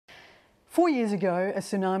4 years ago, a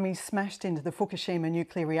tsunami smashed into the Fukushima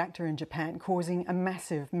nuclear reactor in Japan, causing a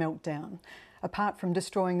massive meltdown. Apart from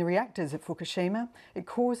destroying the reactors at Fukushima, it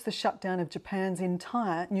caused the shutdown of Japan's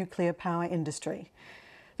entire nuclear power industry.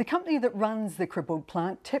 The company that runs the crippled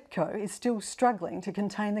plant, TEPCO, is still struggling to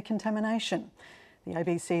contain the contamination. The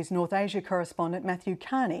ABC's North Asia correspondent Matthew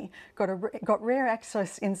Carney got rare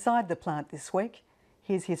access inside the plant this week.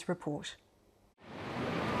 Here's his report.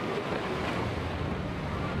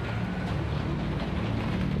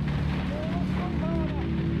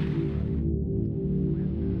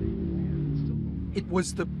 It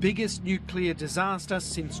was the biggest nuclear disaster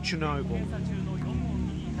since Chernobyl.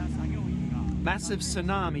 Massive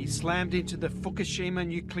tsunami slammed into the Fukushima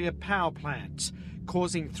nuclear power plant,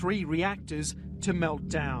 causing 3 reactors to melt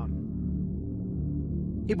down.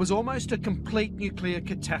 It was almost a complete nuclear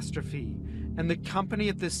catastrophe, and the company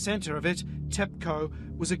at the centre of it, TEPCO,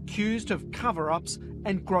 was accused of cover-ups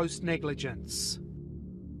and gross negligence.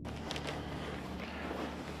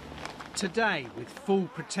 Today, with full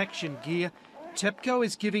protection gear, TEPCO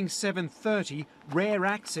is giving 730 rare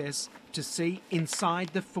access to see inside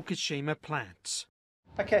the Fukushima plant.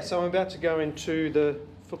 Okay, so I'm about to go into the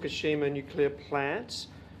Fukushima nuclear plant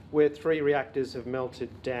where 3 reactors have melted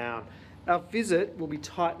down. Our visit will be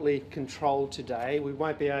tightly controlled today. We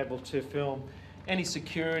won't be able to film any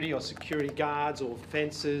security or security guards or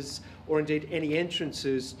fences or indeed any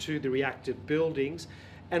entrances to the reactor buildings,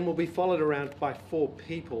 and we'll be followed around by 4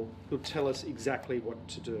 people who'll tell us exactly what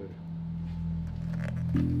to do.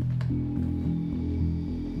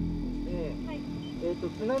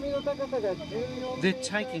 They're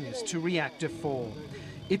taking us to Reactor 4.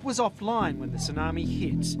 It was offline when the tsunami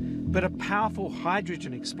hit, but a powerful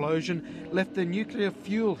hydrogen explosion left the nuclear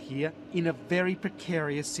fuel here in a very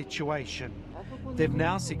precarious situation. They've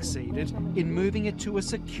now succeeded in moving it to a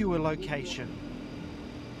secure location.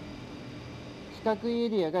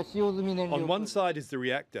 On one side is the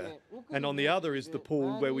reactor, and on the other is the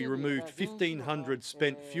pool where we removed 1,500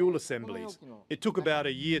 spent fuel assemblies. It took about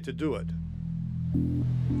a year to do it.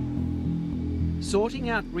 Sorting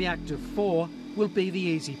out Reactor 4 will be the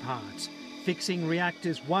easy part. Fixing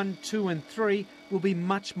Reactors 1, 2 and 3 will be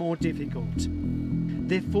much more difficult.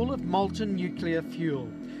 They're full of molten nuclear fuel.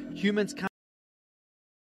 Humans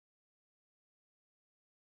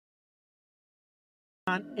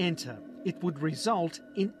can't enter. It would result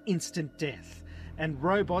in instant death. And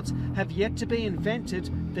robots have yet to be invented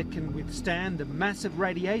that can withstand the massive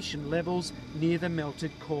radiation levels near the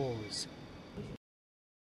melted cores.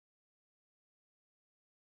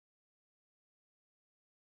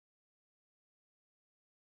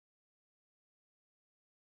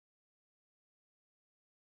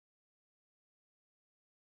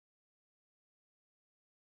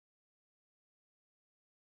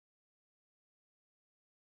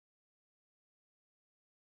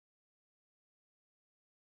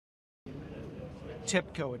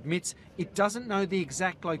 TEPCO admits it doesn't know the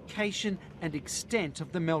exact location and extent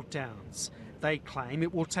of the meltdowns. They claim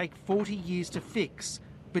it will take 40 years to fix,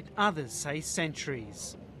 but others say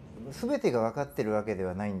centuries.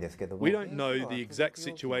 We don't know the exact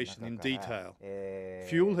situation in detail.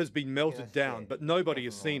 Fuel has been melted down, but nobody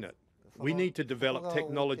has seen it. We need to develop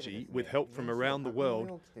technology with help from around the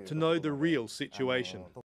world to know the real situation.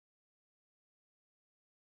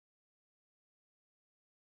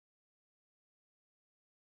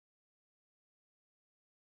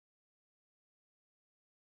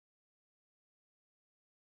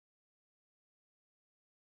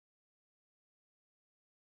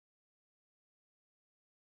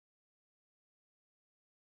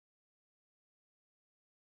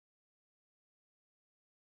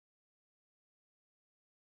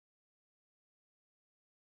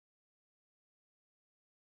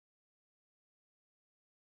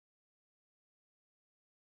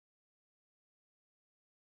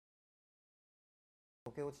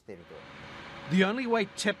 The only way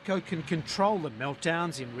TEPCO can control the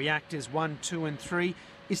meltdowns in Reactors 1, 2 and 3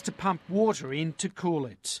 is to pump water in to cool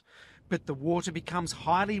it. But the water becomes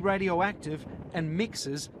highly radioactive and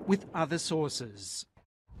mixes with other sources.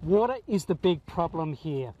 Water is the big problem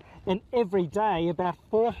here, and every day about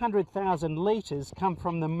 400,000 litres come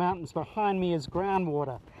from the mountains behind me as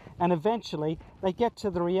groundwater, and eventually they get to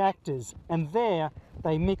the reactors, and there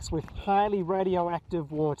they mix with highly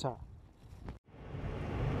radioactive water.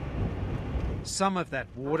 Some of that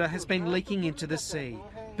water has been leaking into the sea,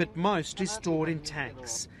 but most is stored in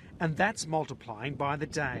tanks, and that's multiplying by the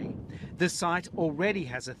day. The site already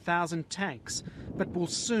has 1,000 tanks, but will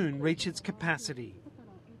soon reach its capacity.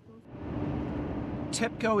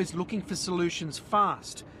 TEPCO is looking for solutions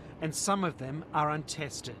fast, and some of them are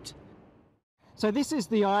untested. So this is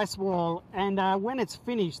the ice wall, and when it's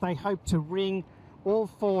finished, they hope to ring all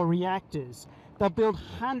 4 reactors. They'll build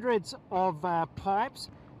hundreds of pipes,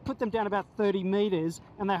 put them down about 30 metres,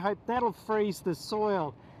 and they hope that'll freeze the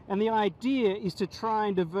soil. And the idea is to try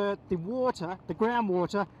and divert the water, the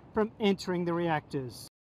groundwater, from entering the reactors.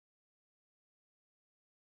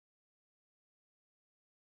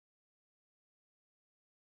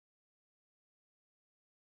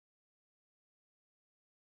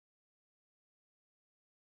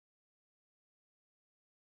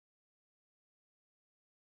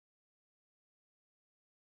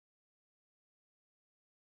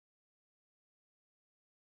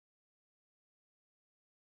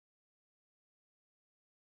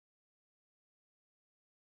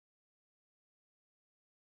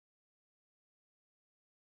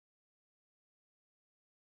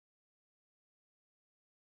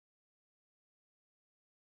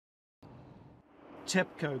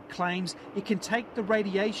 TEPCO claims it can take the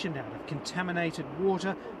radiation out of contaminated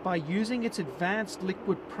water by using its Advanced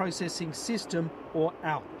Liquid Processing System, or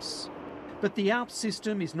ALPS. But the ALPS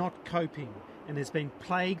system is not coping and has been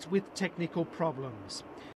plagued with technical problems.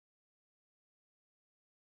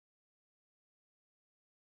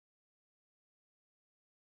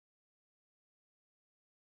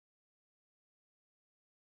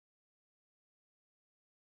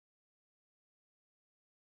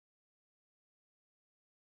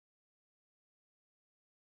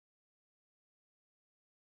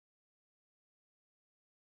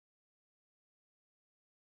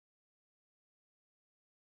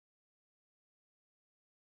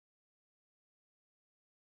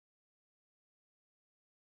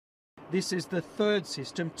 This is the 3rd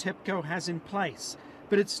system TEPCO has in place,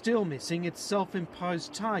 but it's still missing its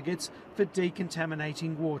self-imposed targets for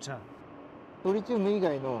decontaminating water.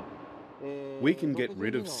 We can get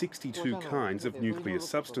rid of 62 kinds of nuclear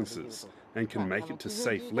substances and can make it to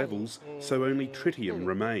safe levels so only tritium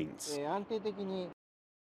remains.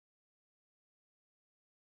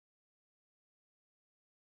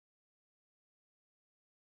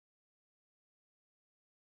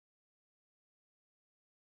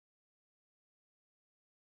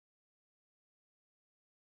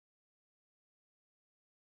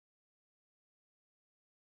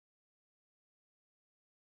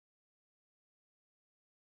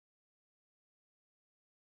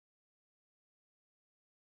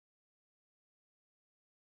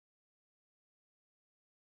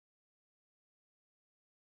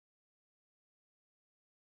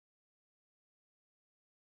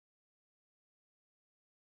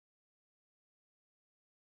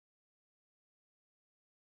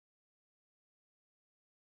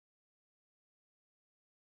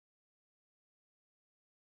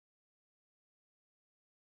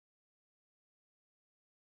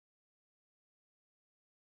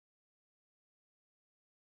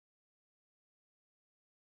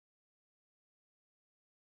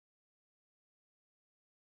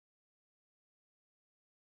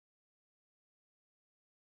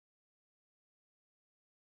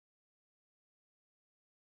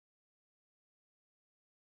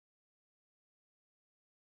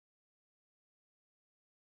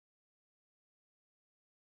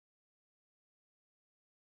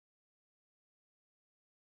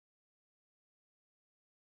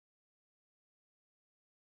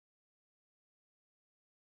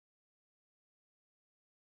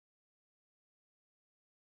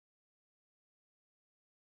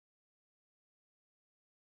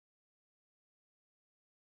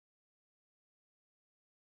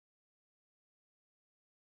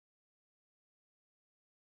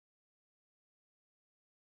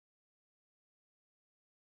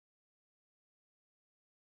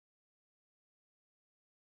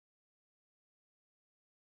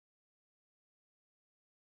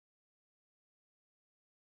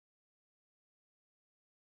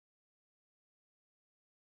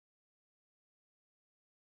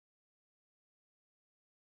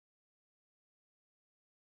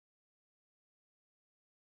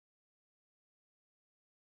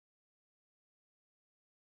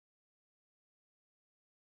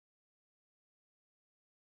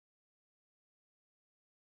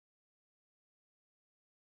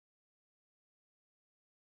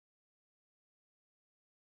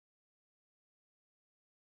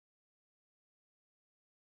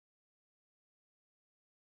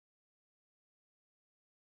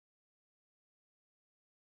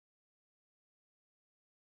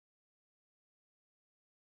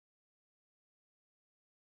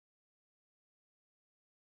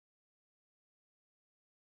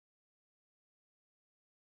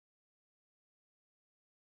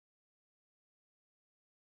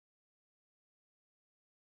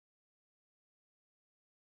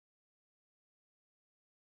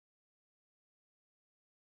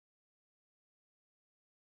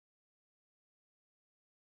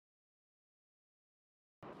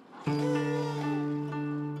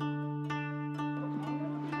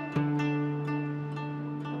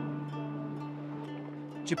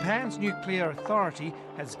 Japan's nuclear authority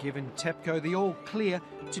has given TEPCO the all clear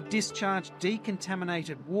to discharge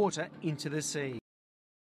decontaminated water into the sea.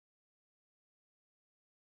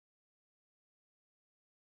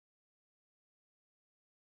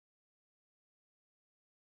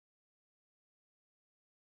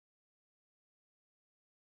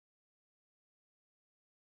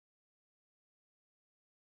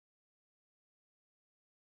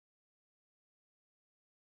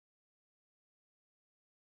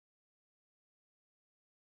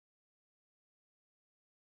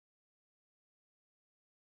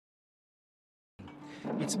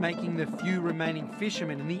 It's making the few remaining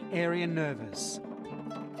fishermen in the area nervous.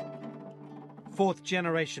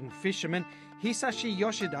 Fourth-generation fisherman Hisashi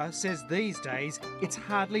Yoshida says these days it's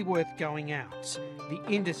hardly worth going out. The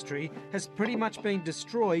industry has pretty much been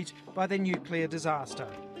destroyed by the nuclear disaster.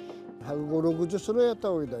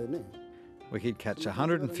 We could catch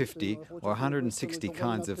 150 or 160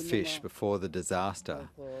 kinds of fish before the disaster.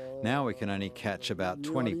 Now we can only catch about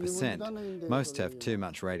 20%. Most have too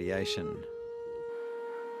much radiation.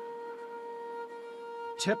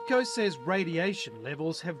 TEPCO says radiation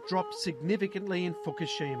levels have dropped significantly in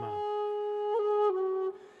Fukushima,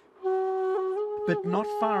 but not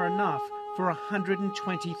far enough for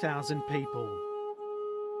 120,000 people.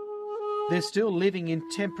 They're still living in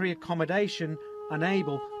temporary accommodation,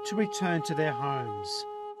 unable to return to their homes.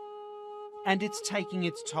 And it's taking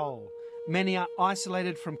its toll. Many are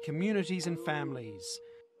isolated from communities and families.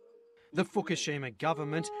 The Fukushima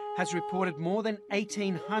government has reported more than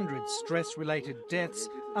 1,800 stress-related deaths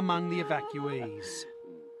among the evacuees.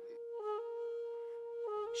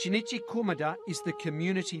 Shinichi Kumada is the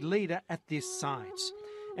community leader at this site,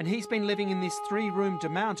 and he's been living in this three-room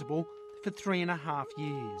demountable for 3.5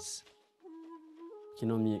 years.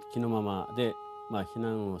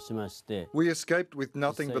 We escaped with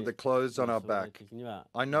nothing but the clothes on our back.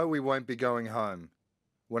 I know we won't be going home.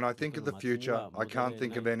 When I think of the future, I can't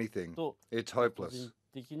think of anything. It's hopeless.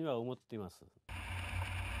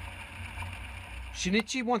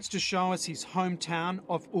 Shinichi wants to show us his hometown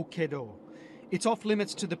of Ukedo. It's off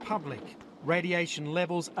limits to the public. Radiation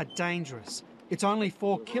levels are dangerous. It's only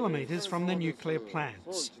 4 kilometres from the nuclear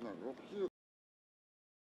plants.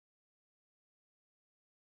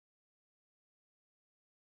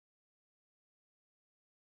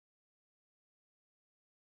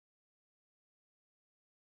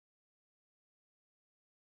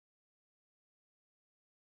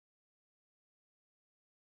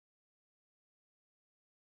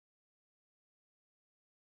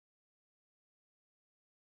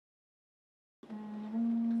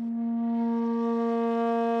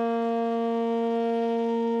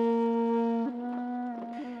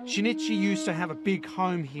 Shinichi used to have a big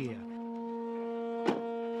home here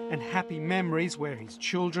and happy memories where his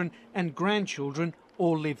children and grandchildren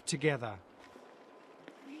all lived together.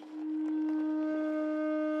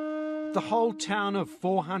 The whole town of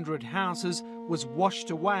 400 houses was washed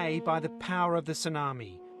away by the power of the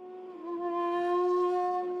tsunami.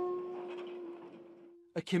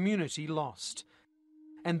 A community lost.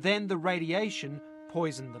 And then the radiation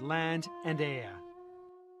poisoned the land and air.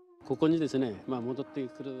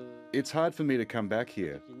 It's hard for me to come back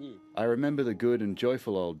here. I remember the good and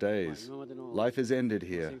joyful old days. Life has ended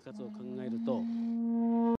here.